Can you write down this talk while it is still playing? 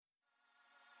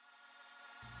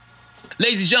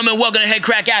Ladies and gentlemen, welcome to Head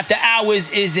Crack After Hours.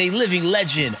 Is a living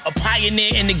legend, a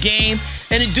pioneer in the game,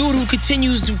 and a dude who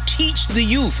continues to teach the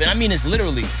youth. And I mean this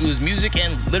literally through his music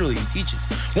and literally he teaches.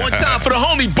 One time for the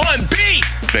homie Bun B.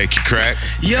 Thank you, Crack.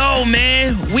 Yo,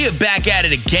 man, we are back at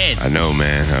it again. I know,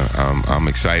 man. I'm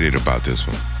excited about this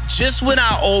one. Just when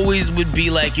I always would be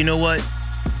like, you know what?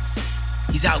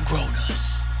 He's outgrown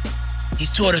us. He's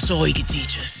taught us all he can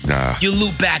teach us. Nah. You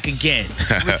loop back again.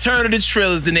 Return of the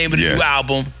Trill is the name of the new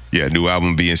album. Yeah, new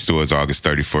album be in stores August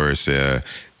 31st.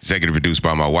 Executive produced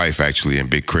by my wife, actually, and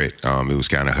Big Crit. It was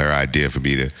kind of her idea for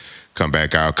me to come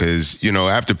back out because, you know,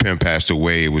 after Pimp passed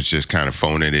away, it was just kind of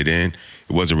phoning it in.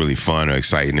 It wasn't really fun or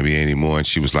exciting to me anymore. And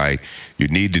she was like, you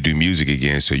need to do music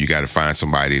again, so you got to find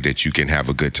somebody that you can have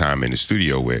a good time in the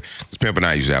studio with. Because Pimp and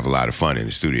I used to have a lot of fun in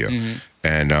the studio. Mm-hmm.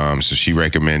 And so she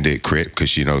recommended Crit because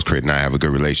she knows Crit and I have a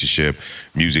good relationship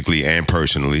musically and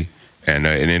personally. And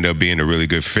it ended up being a really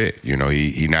good fit. You know,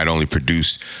 he not only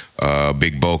produced a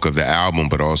big bulk of the album,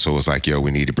 but also was like, yo,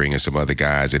 we need to bring in some other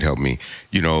guys that help me,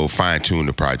 you know, fine-tune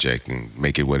the project and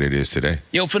make it what it is today.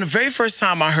 Yo, for the very first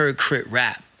time I heard Crit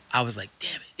rap, I was like,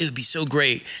 damn it would be so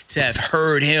great to have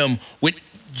heard him with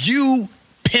you,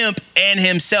 Pimp, and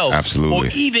himself. Absolutely.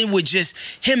 Or even with just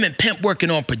him and Pimp working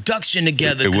on production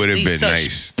together. It would have been such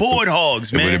nice. Board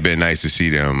hogs, man. It would have been nice to see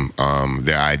them,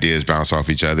 their ideas bounce off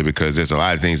each other because there's a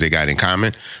lot of things they got in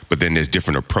common, but then there's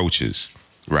different approaches,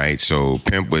 right? So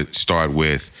Pimp would start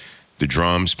with the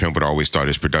drums. Pimp would always start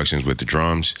his productions with the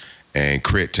drums. And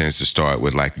Crit tends to start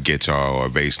with like a guitar or a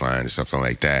bass line or something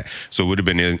like that. So it would have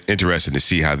been interesting to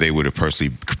see how they would have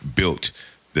personally built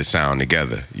the sound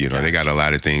together. You know, they got a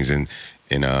lot of things in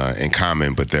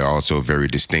common, but they're also very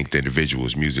distinct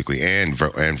individuals musically and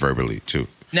verbally too.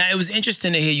 Now, it was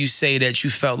interesting to hear you say that you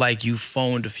felt like you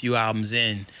phoned a few albums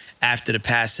in after the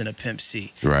passing of Pimp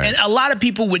C. Right. And a lot of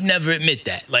people would never admit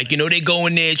that. Like, you know, they go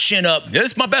in there, chin up,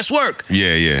 this is my best work.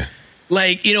 Yeah.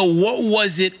 Like, you know, what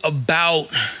was it about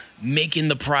making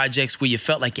the projects where you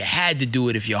felt like you had to do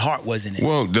it if your heart wasn't in it?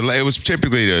 Well, it was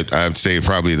typically, I'd say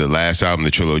probably the last album,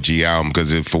 the Trilogy album,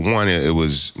 because for one, it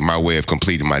was my way of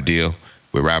completing my deal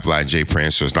with Rap Line J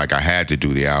Prince. So it's like I had to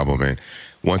do the album. And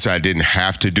once I didn't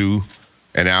have to do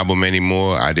an album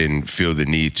anymore, I didn't feel the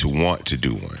need to want to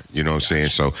do one. You know what I'm saying?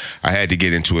 So I had to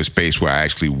get into a space where I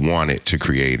actually wanted to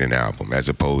create an album as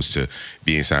opposed to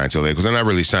being signed to label. Because I'm not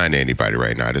really signed to anybody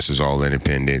right now. This is all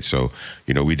independent. So,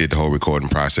 you know, we did the whole recording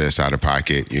process out of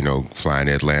pocket, you know, flying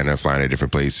to Atlanta, flying to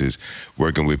different places,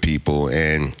 working with people.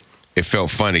 And it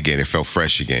felt fun again. It felt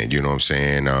fresh again. You know what I'm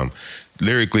saying?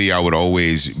 Lyrically, I would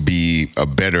always be a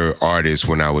better artist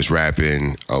when I was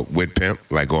rapping with Pimp,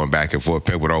 like going back and forth.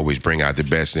 Pimp would always bring out the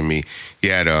best in me. He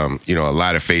had, you know, a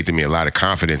lot of faith in me, a lot of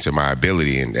confidence in my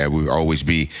ability, and that would always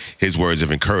be his words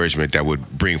of encouragement that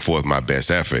would bring forth my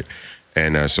best effort.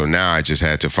 And so now I just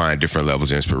had to find different levels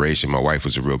of inspiration. My wife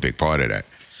was a real big part of that.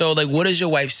 So, like, what does your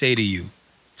wife say to you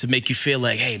to make you feel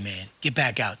like, hey, man, get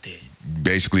back out there?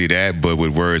 Basically that, but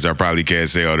with words I probably can't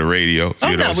say on the radio. Oh,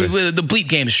 you know no, the bleep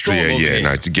game is strong over there.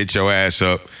 Now, to get your ass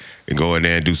up and go in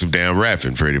there and do some damn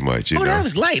rapping, pretty much. You know? That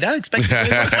was light. I expected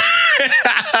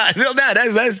no,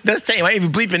 that's tame. I ain't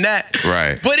even bleeping that.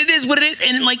 Right. But it is what it is.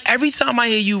 And like every time I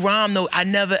hear you rhyme, though, I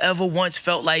never ever once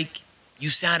felt like you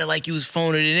sounded like you was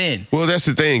phoning it in. Well, that's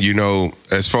the thing, you know,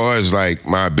 as far as like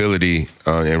my ability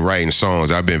in writing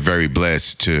songs, I've been very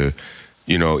blessed to,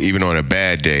 you know, even on a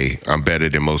bad day, I'm better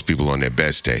than most people on their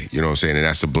best day. You know what I'm saying? And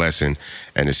that's a blessing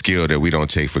and a skill that we don't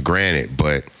take for granted.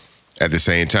 But at the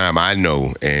same time, I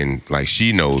know, and like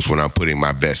she knows when I'm putting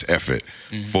my best effort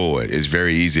forward. It's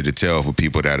very easy to tell for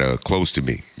people that are close to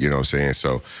me. You know what I'm saying?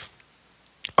 So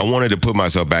I wanted to put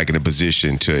myself back in a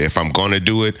position to, if I'm going to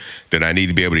do it, then I need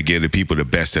to be able to give the people the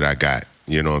best that I got.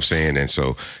 You know what I'm saying? And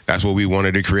so that's what we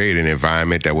wanted to create, an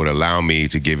environment that would allow me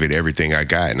to give it everything I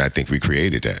got. And I think we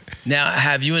created that. Now,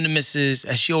 have you and the missus,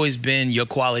 has she always been your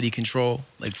quality control?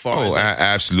 Like far as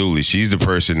absolutely. She's the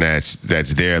person that's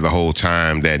there the whole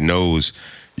time, that knows,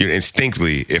 you know,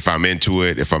 instinctively if I'm into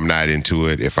it, if I'm not into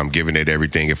it, if I'm giving it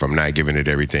everything, if I'm not giving it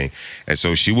everything. And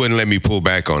so she wouldn't let me pull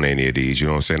back on any of these. You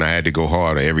know what I'm saying? I had to go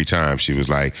harder every time. She was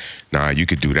like, nah, you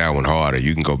could do that one harder.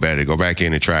 You can go better. Go back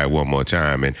in and try it one more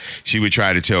time. And she would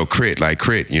try to tell Crit, like,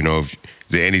 Crit, you know, is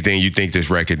there anything you think this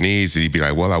record needs? And he'd be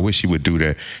like, well, I wish he would do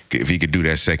that, if he could do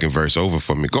that second verse over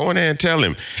for me. Go in there and tell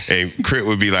him. And Crit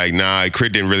would be like, nah,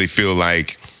 Crit didn't really feel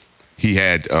like he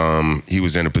had, he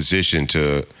was in a position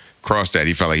to crossed that.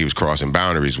 He felt like he was crossing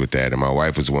boundaries with that. And my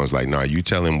wife was the one who was like, no, you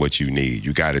tell him what you need.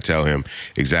 You got to tell him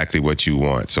exactly what you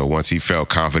want. So once he felt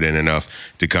confident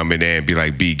enough to come in there and be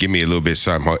like, B, give me a little bit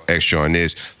something extra on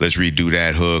this. Let's redo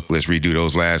that hook. Let's redo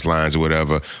those last lines or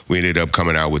whatever. We ended up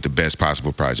coming out with the best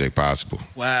possible project possible.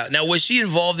 Wow. Now, was she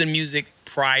involved in music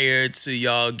prior to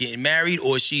y'all getting married,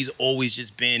 or she's always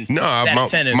just been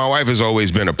attentive? My wife has always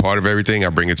been a part of everything. I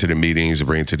bring her to the meetings, I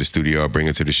bring her to the studio, I bring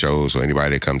her to the shows, so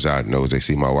anybody that comes out knows they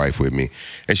see my wife with me.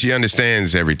 And she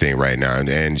understands everything right now.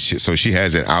 And so she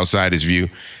has an outsider's view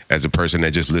as a person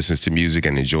that just listens to music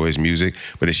and enjoys music,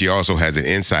 but then she also has an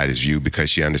insider's view because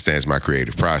she understands my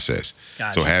creative process.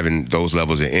 Gotcha. So having those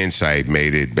levels of insight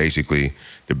made it basically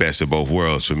the best of both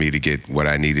worlds for me to get what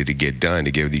I needed to get done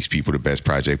to give these people the best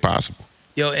project possible.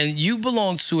 Yo, and you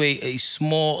belong to a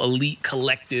small elite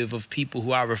collective of people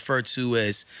who I refer to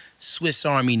as Swiss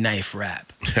Army knife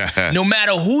rap. No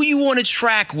matter who you want to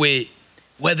track with,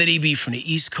 whether they be from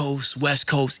the East Coast, West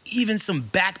Coast, even some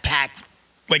backpack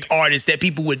like artists that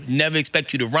people would never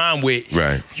expect you to rhyme with,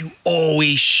 right, you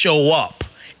always show up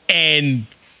and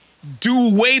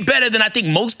do way better than I think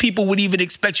most people would even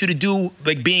expect you to do,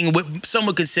 like being what some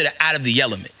would consider out of the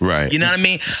element. Right. You know what I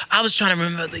mean? I was trying to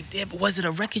remember, like, but was it a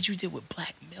record you did with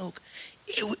Black Milk?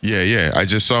 Yeah. I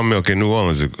just saw Milk in New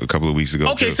Orleans a couple of weeks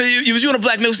ago. Okay, too. so you was doing a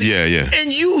Black Milk? Yeah.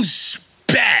 And you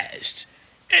spazzed.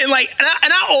 And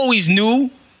I always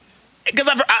knew, because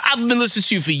I've been listening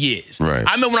to you for years. Right.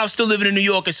 I remember when I was still living in New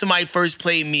York and somebody first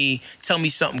played me, Tell Me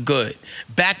Something Good.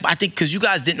 Back, I think, because you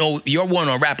guys didn't know, you weren't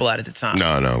on Rap A Lot at the time.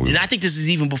 No. And I think this is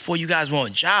even before you guys were on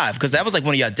Jive, because that was like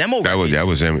one of your demo records. That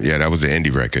was the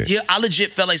indie record. Yeah, I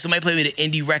legit felt like somebody played me the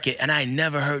indie record, and I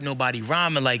never heard nobody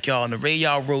rhyming like y'all. On the way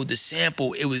y'all rode the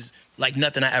sample, it was like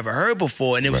nothing I ever heard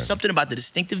before, and there was something about the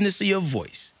distinctiveness of your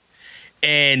voice.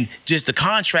 And just the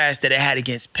contrast that it had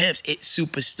against Pimps, it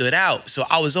super stood out. So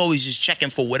I was always just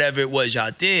checking for whatever it was y'all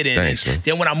did. And Thanks, man.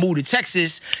 Then when I moved to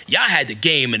Texas, y'all had the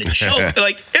game and the show.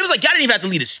 Like, it was like y'all didn't even have to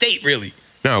leave the state, really.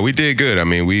 No, we did good. I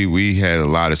mean, we had a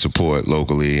lot of support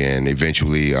locally, and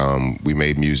eventually we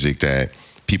made music that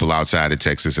people outside of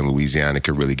Texas and Louisiana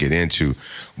could really get into.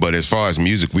 But as far as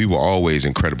music, we were always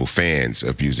incredible fans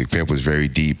of music. Pimp was very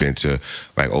deep into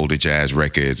like older jazz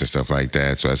records and stuff like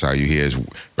that. So that's how you hear us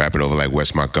rapping over like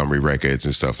Wes Montgomery records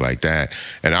and stuff like that.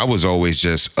 And I was always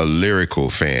just a lyrical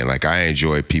fan. Like, I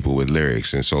enjoyed people with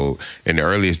lyrics. And so in the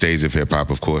earliest days of hip hop,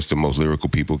 of course, the most lyrical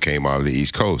people came out of the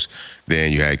East Coast.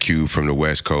 Then you had Cube from the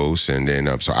West Coast. And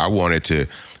then, so I wanted to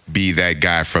be that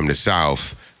guy from the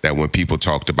South that when people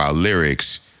talked about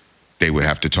lyrics, they would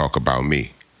have to talk about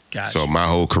me. Gotcha. So my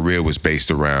whole career was based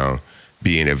around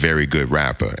being a very good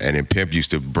rapper. And then Pimp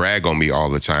used to brag on me all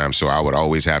the time, so I would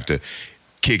always have to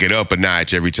kick it up a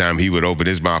notch every time he would open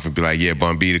his mouth and be like, yeah,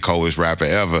 Bun B, the coldest rapper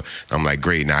ever. I'm like,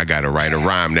 great, now I got to write a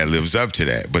rhyme that lives up to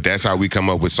that. But that's how we come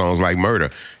up with songs like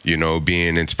Murder,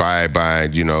 being inspired by,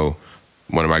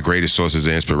 one of my greatest sources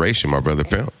of inspiration, my brother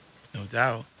Pimp. No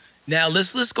doubt. Now,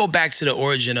 let's go back to the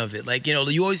origin of it. Like, you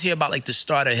always hear about like the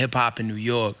start of hip hop in New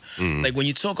York. Mm. Like, when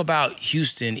you talk about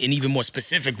Houston, and even more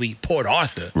specifically Port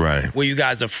Arthur, right, where you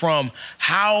guys are from,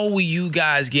 how were you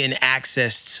guys getting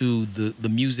access to the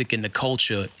music and the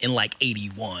culture in like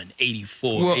 81,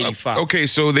 84, 85? Okay,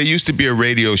 so there used to be a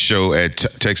radio show at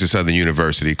Texas Southern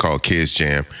University called Kids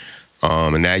Jam.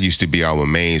 And that used to be our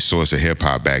main source of hip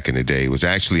hop back in the day. It was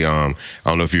actually, I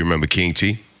don't know if you remember King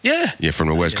T. Yeah, from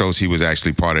the West Coast. He was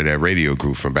actually part of that radio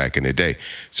group from back in the day.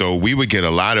 So we would get a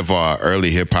lot of our early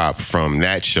hip hop from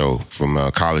that show, from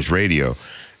college radio.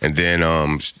 And then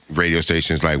radio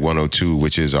stations like 102,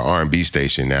 which is an R&B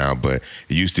station now, but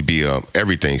it used to be a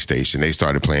everything station. They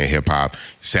started playing hip hop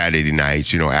Saturday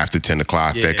nights, after 10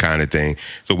 o'clock, that kind of thing.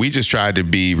 So we just tried to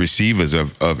be receivers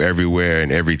of everywhere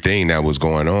and everything that was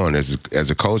going on as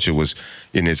a culture was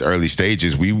in its early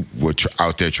stages. We were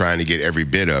out there trying to get every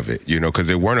bit of it, because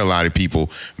there weren't a lot of people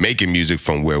making music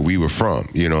from where we were from.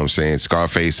 You know what I'm saying?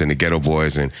 Scarface and the Ghetto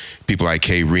Boys and people like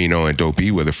K Reno and Dope E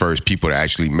were the first people to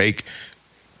actually make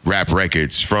rap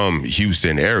records from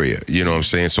Houston area, you know what I'm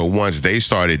saying? So once they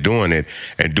started doing it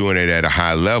and doing it at a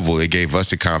high level, it gave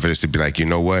us the confidence to be like, you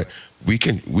know what, we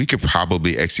could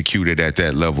probably execute it at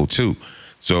that level too.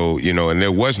 So, and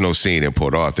there was no scene in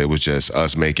Port Arthur. It was just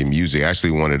us making music.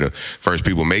 Actually, one of the first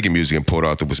people making music in Port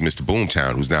Arthur was Mr.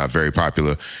 Boomtown, who's now a very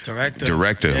popular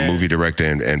director, movie director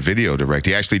and video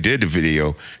director. He actually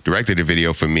directed the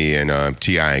video for me and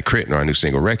T.I. and Crit on our new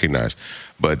single, Recognize.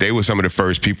 But they were some of the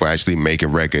first people actually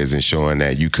making records and showing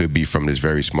that you could be from this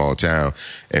very small town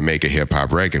and make a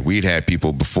hip-hop record. We'd had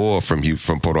people before from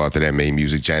Port Arthur that made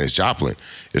music. Janis Joplin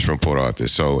is from Port Arthur.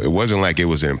 So it wasn't like it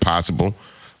was impossible.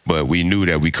 But we knew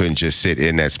that we couldn't just sit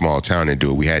in that small town and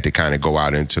do it. We had to kind of go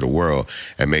out into the world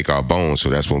and make our bones. So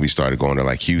that's when we started going to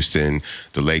like Houston,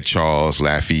 the Lake Charles,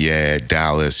 Lafayette,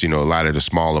 Dallas, a lot of the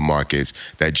smaller markets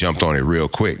that jumped on it real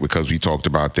quick because we talked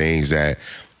about things that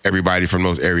everybody from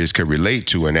those areas could relate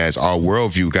to. And as our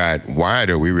worldview got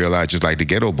wider, we realized, just like the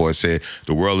Ghetto Boy said,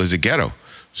 the world is a ghetto.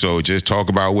 So just talk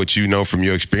about what you know from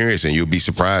your experience, and you'll be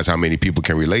surprised how many people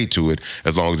can relate to it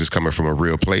as long as it's coming from a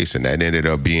real place. And that ended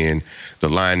up being the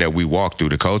line that we walked through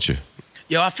the culture.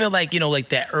 Yo, I feel like, like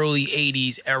that early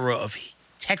 80s era of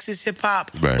Texas hip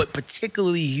hop, right, but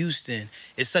particularly Houston,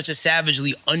 is such a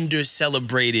savagely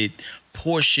under-celebrated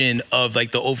portion of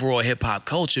like the overall hip hop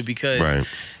culture because right,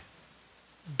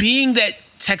 being that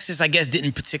Texas, I guess,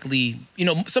 didn't particularly,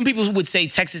 some people would say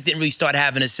Texas didn't really start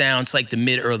having a sound until like the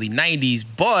mid-early 90s,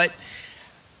 but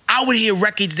I would hear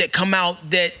records that come out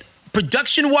that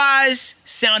production-wise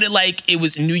sounded like it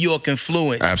was New York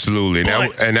influence. Absolutely.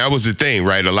 And that was the thing,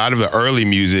 right? A lot of the early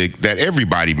music that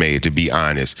everybody made, to be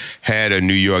honest, had a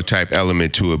New York type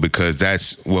element to it because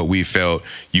that's what we felt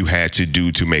you had to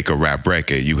do to make a rap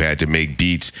record. You had to make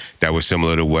beats that were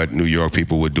similar to what New York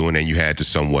people were doing, and you had to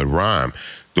somewhat rhyme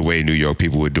the way New York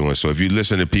people were doing. So if you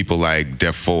listen to people like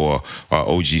Def 4 or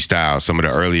OG Styles, some of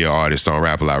the earlier artists on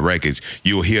Rap A Lot Records,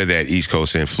 you'll hear that East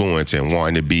Coast influence and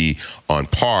wanting to be on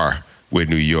par with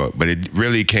New York. But it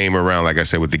really came around, like I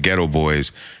said, with the Ghetto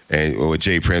Boys, and what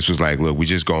Jay Prince was like, look, we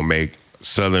just gonna make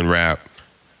Southern rap,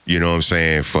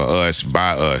 for us,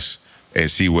 by us, and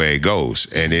see where it goes.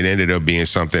 And it ended up being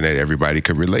something that everybody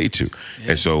could relate to.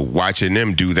 Yeah. And so watching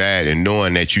them do that and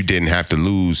knowing that you didn't have to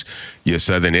lose your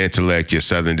Southern intellect, your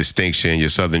Southern distinction, your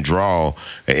Southern drawl,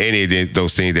 any of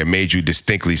those things that made you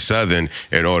distinctly Southern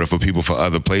in order for people from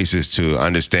other places to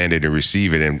understand it and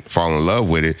receive it and fall in love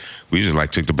with it, we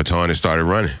just took the baton and started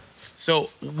running. So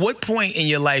what point in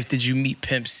your life did you meet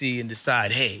Pimp C and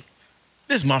decide, hey,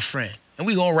 this is my friend and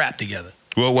we gonna rap together?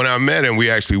 Well, when I met him, we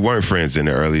actually weren't friends in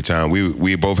the early time.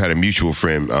 We both had a mutual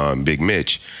friend, Big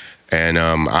Mitch, and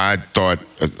I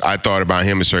thought about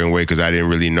him a certain way because I didn't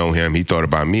really know him. He thought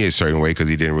about me a certain way because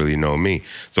he didn't really know me.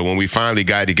 So when we finally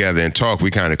got together and talked,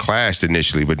 we kind of clashed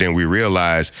initially, but then he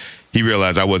realized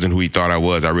I wasn't who he thought I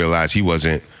was. I realized he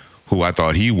wasn't who I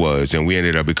thought he was, and we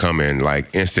ended up becoming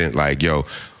instant, yo,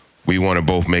 we want to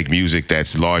both make music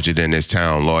that's larger than this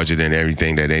town, larger than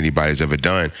everything that anybody's ever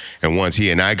done. And once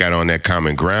he and I got on that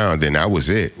common ground, then that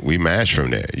was it. We mashed from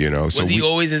there, Was he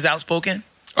always as outspoken?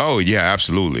 Oh, yeah,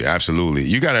 absolutely, absolutely.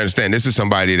 You got to understand, this is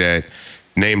somebody that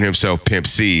named himself Pimp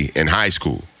C in high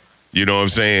school. You know what I'm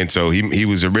saying? So he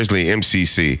was originally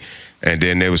MCC, and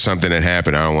then there was something that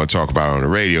happened I don't want to talk about on the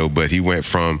radio, but he went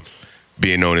from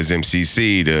being known as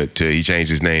MCC to he changed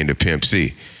his name to Pimp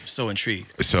C. So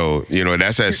intrigued. So,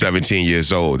 that's at 17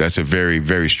 years old. That's a very,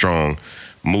 very strong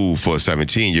move for a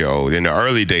 17-year-old in the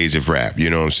early days of rap, you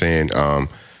know what I'm saying?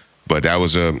 But that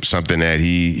was something that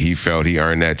he felt he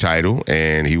earned that title,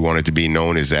 and he wanted to be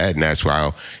known as that, and that's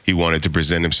why he wanted to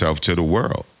present himself to the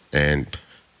world. And,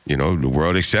 the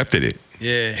world accepted it.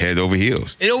 Yeah. Head over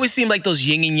heels. It always seemed like those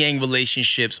yin and yang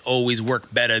relationships always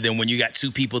work better than when you got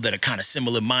two people that are kind of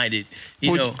similar-minded,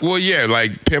 Well, yeah,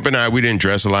 like Pimp and I, we didn't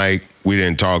dress alike. We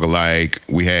didn't talk alike.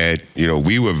 We had,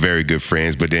 we were very good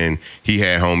friends, but then he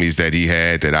had homies that he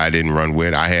had that I didn't run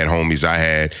with. I had homies I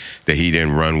had that he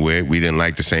didn't run with. We didn't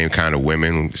like the same kind of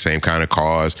women, the same kind of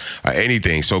cars,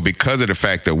 anything. So because of the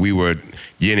fact that we were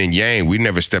yin and yang, we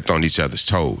never stepped on each other's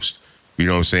toes. You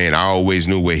know what I'm saying? I always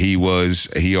knew where he was.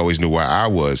 He always knew where I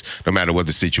was. No matter what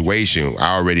the situation,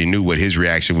 I already knew what his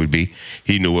reaction would be.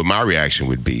 He knew what my reaction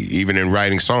would be. Even in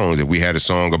writing songs, if we had a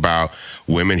song about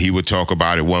women, he would talk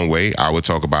about it one way. I would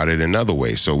talk about it another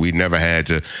way. So we never had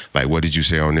to, what did you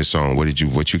say on this song? What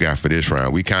you got for this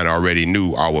round? We kind of already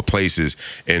knew our places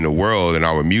in the world, and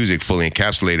our music fully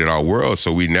encapsulated our world.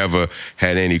 So we never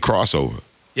had any crossover.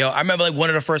 Yo, I remember one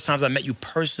of the first times I met you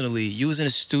personally, you was in a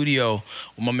studio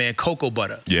with my man Cocoa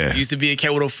Butter. Yeah. He used to be at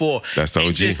K104. That's the OG.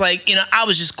 And just I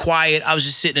was just quiet. I was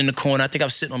just sitting in the corner. I think I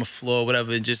was sitting on the floor or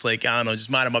whatever, and just I don't know, just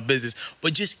minding my business.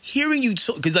 But just hearing you,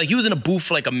 because he was in a booth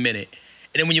for a minute.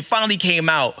 And then when you finally came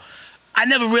out, I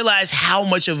never realized how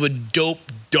much of a dope,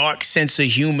 dark sense of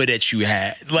humor that you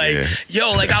had. When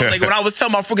I was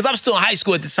telling my friends, because I was still in high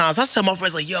school at the time, so I was telling my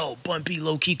friends, yo, Bun B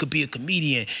low-key could be a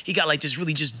comedian. He got this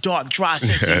really just dark, dry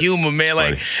sense of humor,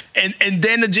 man. And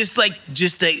then just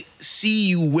to see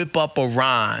you whip up a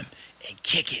rhyme and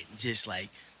kick it, just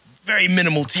very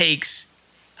minimal takes.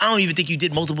 I don't even think you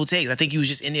did multiple takes. I think you was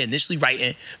just in there initially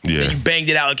writing. Yeah. And you banged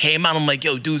it out. It came out. I'm like,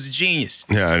 yo, dude's a genius.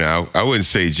 Yeah, no, I wouldn't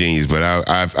say genius, but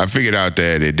I figured out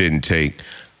that it didn't take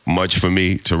much for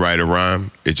me to write a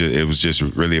rhyme. It was just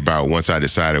really about, once I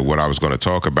decided what I was going to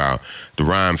talk about, the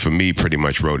rhyme for me pretty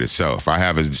much wrote itself. I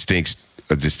have a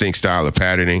distinct style of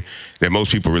patterning that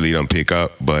most people really don't pick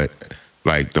up, but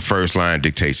like the first line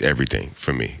dictates everything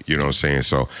for me. You know what I'm saying?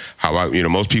 So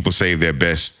most people save their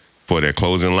best for their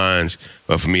closing lines,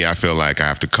 but for me, I feel like I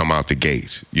have to come out the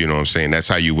gates. You know what I'm saying? That's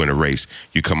how you win a race.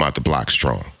 You come out the block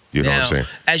strong. You know what I'm saying?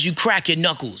 As you crack your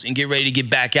knuckles and get ready to get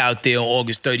back out there on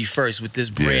August 31st with this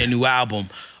brand new album,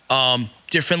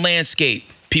 different landscape.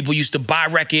 People used to buy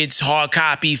records, hard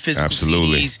copy, physical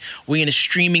CDs. We're in a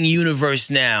streaming universe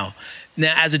now.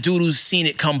 Now, as a dude who's seen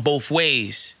it come both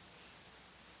ways,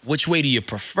 which way do you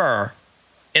prefer?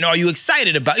 And are you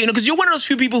excited about, because you're one of those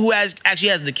few people who actually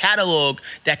has the catalog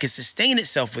that can sustain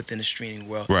itself within the streaming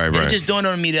world. Right. It just dawned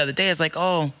on me the other day. It's like,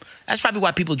 oh, that's probably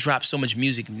why people drop so much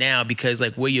music now, because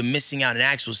like where you're missing out on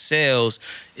actual sales,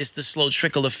 it's the slow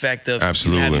trickle effect of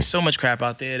having so much crap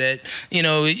out there that,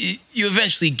 you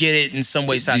eventually get it in some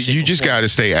way. You just got to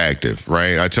stay active,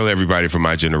 right? I tell everybody from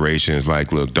my generation, is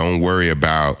like, look, don't worry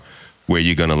about where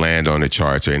you're going to land on the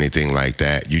charts or anything like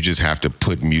that. You just have to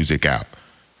put music out.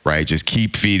 Right, just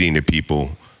keep feeding the people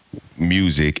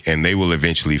music, and they will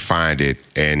eventually find it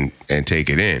and take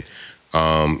it in.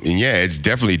 And it's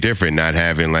definitely different not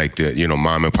having like the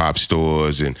mom and pop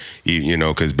stores, and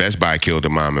because Best Buy killed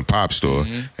the mom and pop store,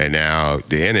 and now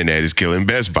the internet is killing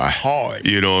Best Buy hard.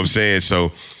 You know what I'm saying?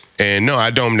 So, and no,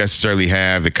 I don't necessarily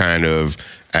have the kind of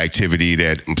activity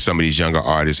that some of these younger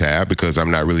artists have, because I'm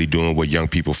not really doing what young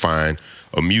people find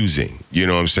amusing. You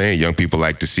know what I'm saying? Young people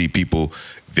like to see people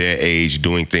their age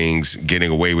doing things, getting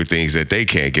away with things that they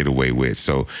can't get away with.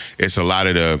 So it's a lot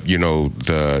of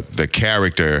the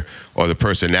character or the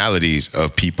personalities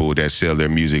of people that sell their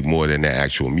music more than their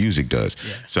actual music does.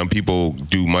 Yeah. Some people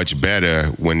do much better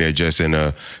when they're just in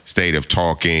a state of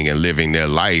talking and living their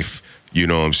life, you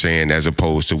know what I'm saying, as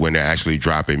opposed to when they're actually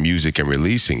dropping music and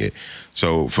releasing it.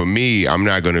 So for me, I'm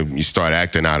not going to start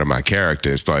acting out of my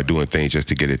character, start doing things just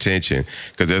to get attention,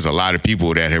 because there's a lot of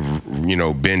people that have,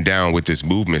 been down with this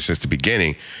movement since the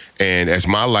beginning. And as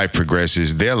my life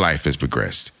progresses, their life has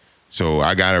progressed. So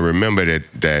I got to remember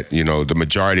that the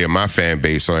majority of my fan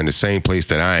base are in the same place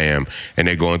that I am, and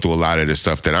they're going through a lot of the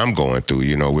stuff that I'm going through.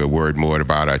 We're worried more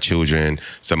about our children,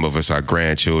 some of us our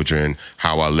grandchildren,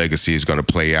 how our legacy is going to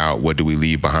play out, what do we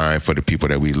leave behind for the people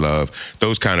that we love,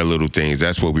 those kind of little things.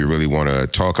 That's what we really want to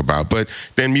talk about. But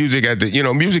then music at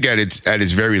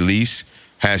its very least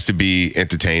has to be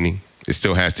entertaining. It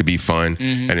still has to be fun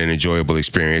and an enjoyable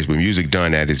experience. But music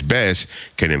done at its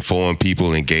best can inform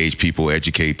people, engage people,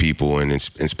 educate people, and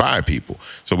inspire people.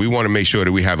 So we want to make sure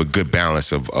that we have a good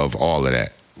balance of all of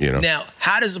that. Now,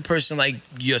 how does a person like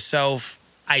yourself,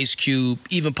 Ice Cube,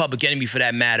 even Public Enemy for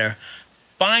that matter,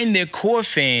 find their core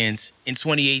fans in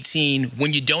 2018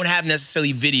 when you don't have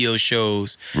necessarily video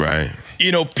shows? Right.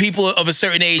 People of a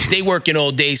certain age, they working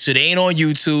all day, so they ain't on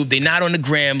YouTube. They're not on the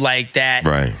gram like that.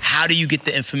 Right. How do you get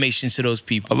the information to those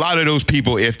people? A lot of those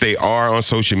people, if they are on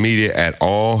social media at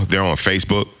all, they're on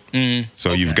Facebook.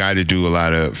 So you've got to do a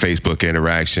lot of Facebook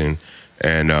interaction.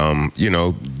 And,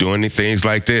 doing things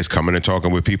like this, coming and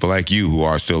talking with people like you who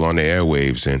are still on the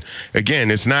airwaves. And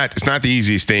again, it's not the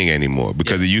easiest thing anymore,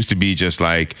 because it used to be just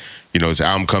like, this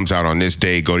album comes out on this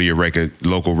day, go to your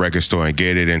local record store and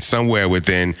get it. And somewhere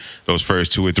within those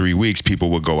first 2 or 3 weeks, people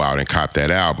would go out and cop that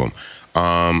album.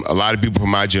 A lot of people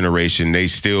from my generation, they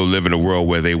still live in a world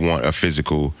where they want a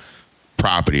physical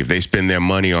property. If they spend their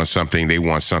money on something, they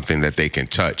want something that they can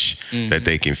touch, that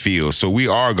they can feel. So we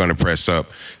are going to press up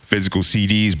physical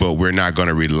CDs, but we're not going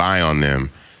to rely on them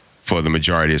for the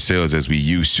majority of sales as we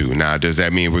used to. Now, does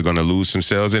that mean we're going to lose some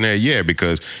sales in there? Yeah,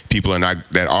 because people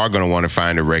that are going to want to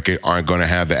find a record aren't going to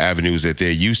have the avenues that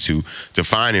they're used to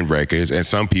finding records, and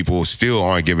some people still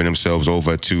aren't giving themselves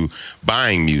over to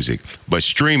buying music. But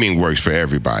streaming works for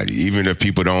everybody. Even if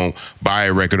people don't buy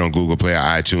a record on Google Play or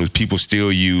iTunes, people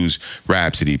still use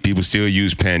Rhapsody. People still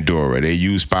use Pandora. They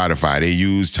use Spotify. They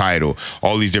use Tidal.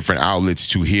 All these different outlets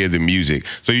to hear the music.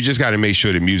 So you just got to make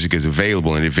sure the music is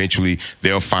available, and eventually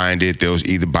they'll find it. They'll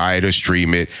either buy it or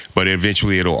stream it, but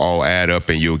eventually it'll all add up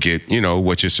and you'll get,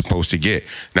 what you're supposed to get.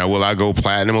 Now, will I go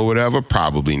platinum or whatever?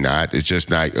 Probably not. It's just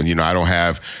not, I don't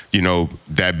have,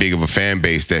 that big of a fan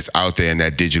base that's out there in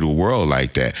that digital world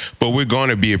like that. But we're going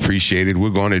to be appreciated. We're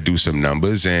going to do some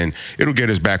numbers, and it'll get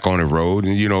us back on the road.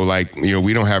 And,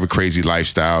 we don't have a crazy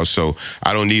lifestyle, so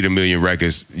I don't need 1 million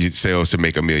records sales to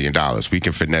make $1 million. We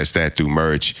can finesse that through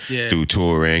merch, through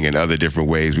touring and other different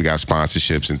ways. We got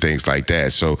sponsorships and things like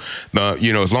that. So,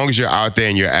 as long as you're out there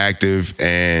and you're active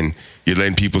and you're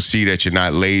letting people see that you're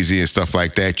not lazy and stuff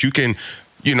like that, you can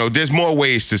there's more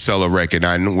ways to sell a record.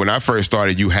 When I first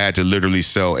started, you had to literally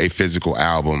sell a physical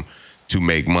album to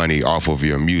make money off of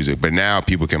your music. But now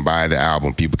people can buy the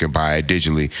album, people can buy it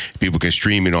digitally, people can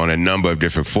stream it on a number of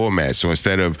different formats. So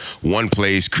instead of one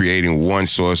place creating one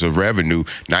source of revenue,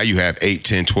 now you have 8,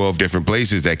 10, 12 different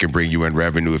places that can bring you in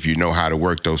revenue if you know how to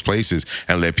work those places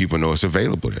and let people know it's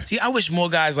available there. See, I wish more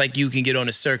guys like you can get on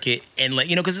the circuit and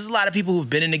because there's a lot of people who've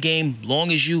been in the game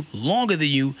longer than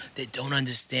you, that don't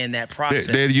understand that process.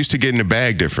 They're used to getting the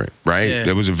bag different, right? Yeah.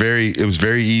 It was very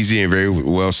easy and very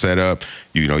well set up.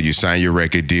 You sign your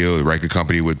record deal, the record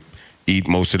company would eat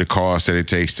most of the costs that it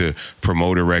takes to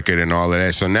promote a record and all of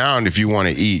that. So now if you want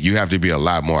to eat, you have to be a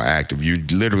lot more active. You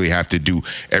literally have to do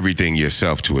everything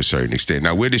yourself to a certain extent.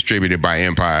 Now, we're distributed by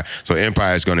Empire, so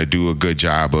Empire is going to do a good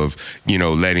job of,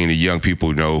 letting the young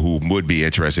people know who would be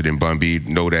interested in Bun B,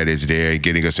 know that it's there, and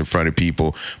getting us in front of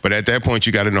people. But at that point,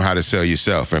 you got to know how to sell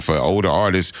yourself. And for older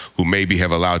artists who maybe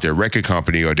have allowed their record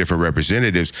company or different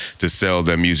representatives to sell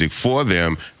their music for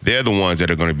them, they're the ones that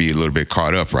are going to be a little bit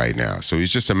caught up right now. So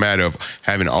it's just a matter of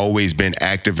having always been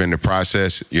active in the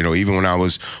process. Even when I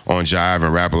was on Jive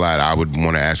and Rap a Lot, I would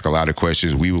want to ask a lot of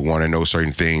questions. We would want to know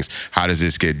certain things. How does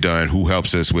this get done? Who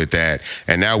helps us with that?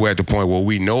 And now we're at the point where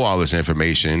we know all this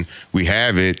information. We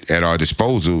have it at our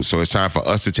disposal. So it's time for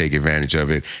us to take advantage of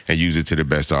it and use it to the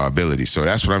best of our ability. So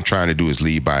that's what I'm trying to do, is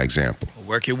lead by example.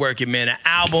 Work it, man. The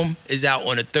album is out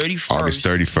on the 31st. August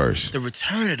 31st. The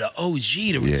return of the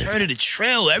OG, the return of the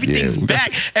trail. Everything's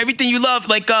back. Everything you love.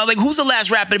 Like who's the last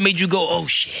rapper that made you go, oh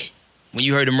shit, when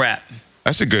you heard him rap?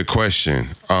 That's a good question.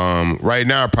 Right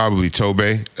now, probably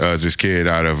Tobe, this kid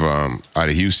out of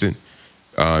Houston.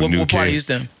 What part of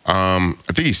Houston? I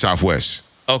think he's Southwest.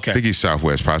 Okay. I think he's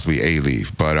Southwest, possibly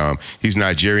A-Leaf. But he's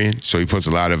Nigerian, so he puts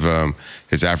a lot of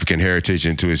his African heritage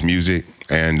into his music,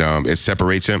 and it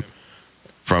separates him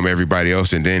from everybody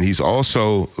else. And then he's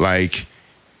also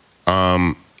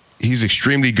he's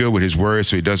extremely good with his words,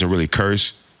 so he doesn't really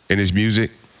curse in his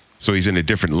music. So he's in a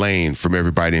different lane from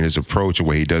everybody in his approach and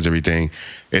where he does everything.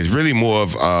 It's really more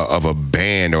of a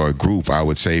band or a group, I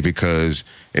would say, because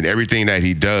in everything that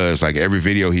he does, like every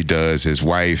video he does, his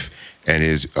wife and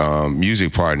his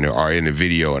music partner are in the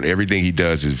video, and everything he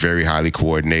does is very highly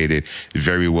coordinated,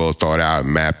 very well thought out,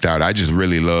 mapped out. I just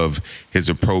really love his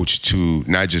approach to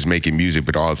not just making music,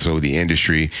 but also the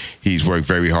industry. He's worked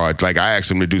very hard. Like, I asked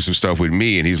him to do some stuff with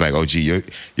me, and he's like, "Oh, gee,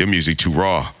 your music too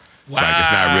raw." Wow.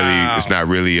 Like, it's not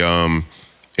really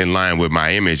in line with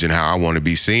my image and how I want to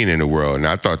be seen in the world. And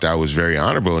I thought that was very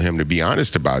honorable of him to be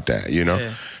honest about that,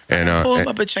 Yeah. And pull him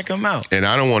up and check him out. And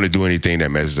I don't want to do anything that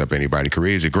messes up anybody's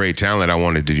career. He's a great talent. I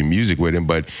wanted to do music with him,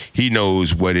 but he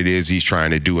knows what it is he's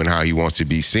trying to do and how he wants to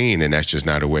be seen, and that's just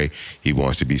not the way he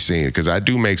wants to be seen. Because I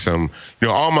do make some,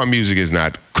 all my music is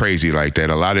not crazy like that.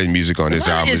 A lot of the music on this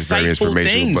album is very inspirational.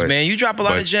 Things, man. You drop a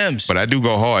lot of gems. But I do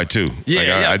go hard too.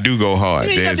 I do go hard.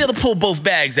 You got to be able to pull both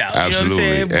bags out.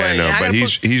 Absolutely. You know what I'm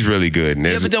saying? But he's really good. And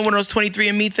you ever done one of those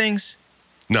 23andMe things?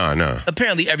 No.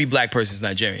 Apparently, every black person is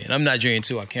Nigerian. I'm Nigerian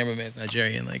too. Our cameraman's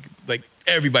Nigerian. Like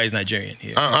everybody's Nigerian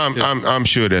here. I'm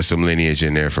sure there's some lineage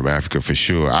in there from Africa for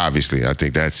sure. Obviously, I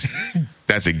think that's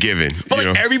a given. But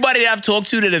everybody that I've talked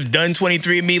to that have done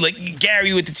 23andMe, like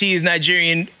Gary with the T is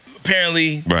Nigerian.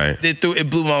 Apparently, right. It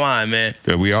blew my mind, man.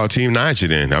 Yeah, we all team Niger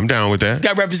then. I'm down with that.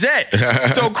 Got to represent.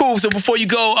 So cool. So before you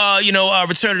go,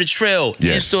 Return of the Trail.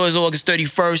 Yes. In stores August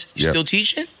 31st. You Yep. still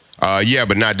teaching? Yeah,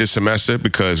 but not this semester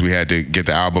because we had to get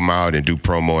the album out and do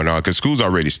promo and all, because school's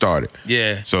already started.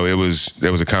 Yeah. So there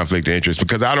was a conflict of interest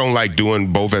because I don't like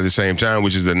doing both at the same time,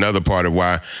 which is another part of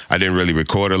why I didn't really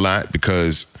record a lot,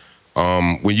 because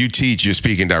when you teach, you're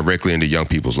speaking directly into young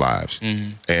people's lives.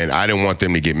 Mm-hmm. And I didn't want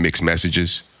them to get mixed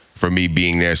messages from me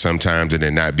being there sometimes and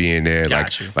then not being there.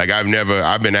 Like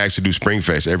I've been asked to do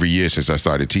Springfest every year since I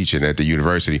started teaching at the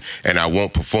university, and I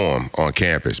won't perform on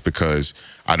campus because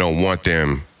I don't want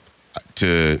them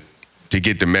to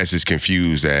get the message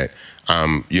confused that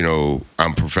I'm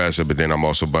professor, but then I'm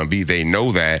also Bun B. They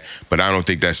know that, but I don't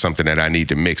think that's something that I need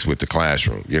to mix with the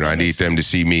classroom. I need them to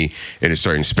see me in a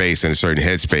certain space, in a certain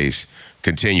headspace,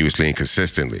 continuously and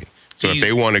consistently. So if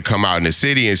they want to come out in the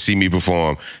city and see me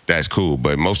perform, that's cool.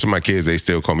 But most of my kids, they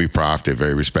still call me Prof. They're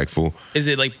very respectful. Is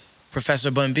it like Professor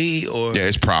Bun B or? Yeah,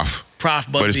 it's Prof.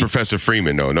 Prof Bun B. But it's Professor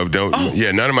Freeman though. No, don't. Oh.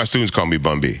 Yeah, none of my students call me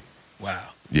Bun B. Wow.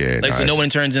 Yeah. So no one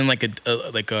turns in like an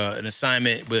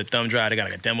assignment with a thumb drive. They got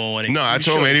like a demo on it. No, I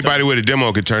told them anybody with a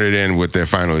demo could turn it in with their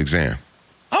final exam.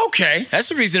 Okay,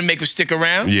 that's a reason to make them stick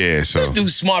around. Yeah, so. This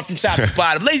dude's smart from top to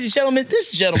bottom. Ladies and gentlemen,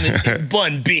 this gentleman is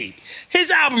Bun B.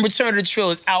 His album, Return of the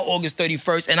Trill, is out August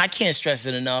 31st, and I can't stress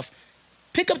it enough.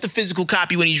 Pick up the physical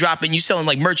copy when he drop it, and you selling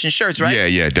like merch and shirts, right?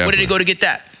 Yeah, definitely. Where did they go to get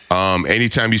that?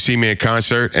 Anytime you see me in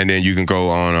concert, and then you can go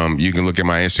on, you can look at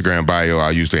my Instagram bio.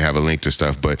 I'll usually have a link to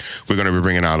stuff, but we're going to be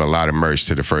bringing out a lot of merch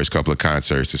to the first couple of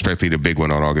concerts, especially the big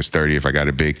one on August 30th. I got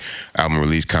a big album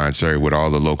release concert with all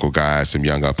the local guys, some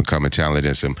young up-and-coming talent,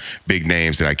 and some big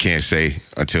names that I can't say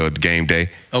until game day.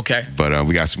 Okay. But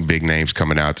we got some big names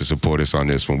coming out to support us on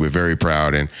this one. We're very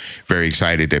proud and very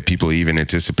excited that people even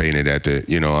anticipated at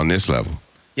on this level.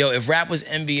 Yo, if rap was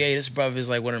NBA, this brother is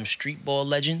like one of them street ball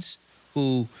legends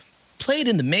who played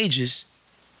in the majors,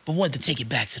 but wanted to take it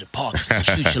back to the park and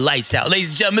shoot your lights out. Ladies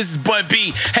and gentlemen, this is Bun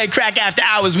B. Head Crack After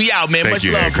Hours. We out, man. Much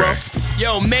love, bro.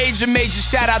 Yo, major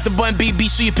shout out to Bun B. Be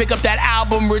sure you pick up that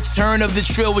album, Return of the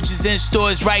Trill, which is in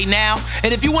stores right now.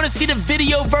 And if you want to see the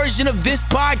video version of this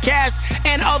podcast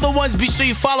and other ones, be sure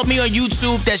you follow me on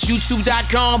YouTube. That's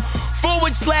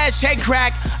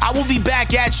youtube.com/headcrack. I will be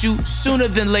back at you sooner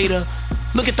than later.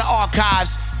 Look at the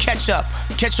archives. Catch up.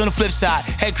 Catch you on the flip side.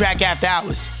 Head Crack After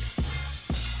Hours.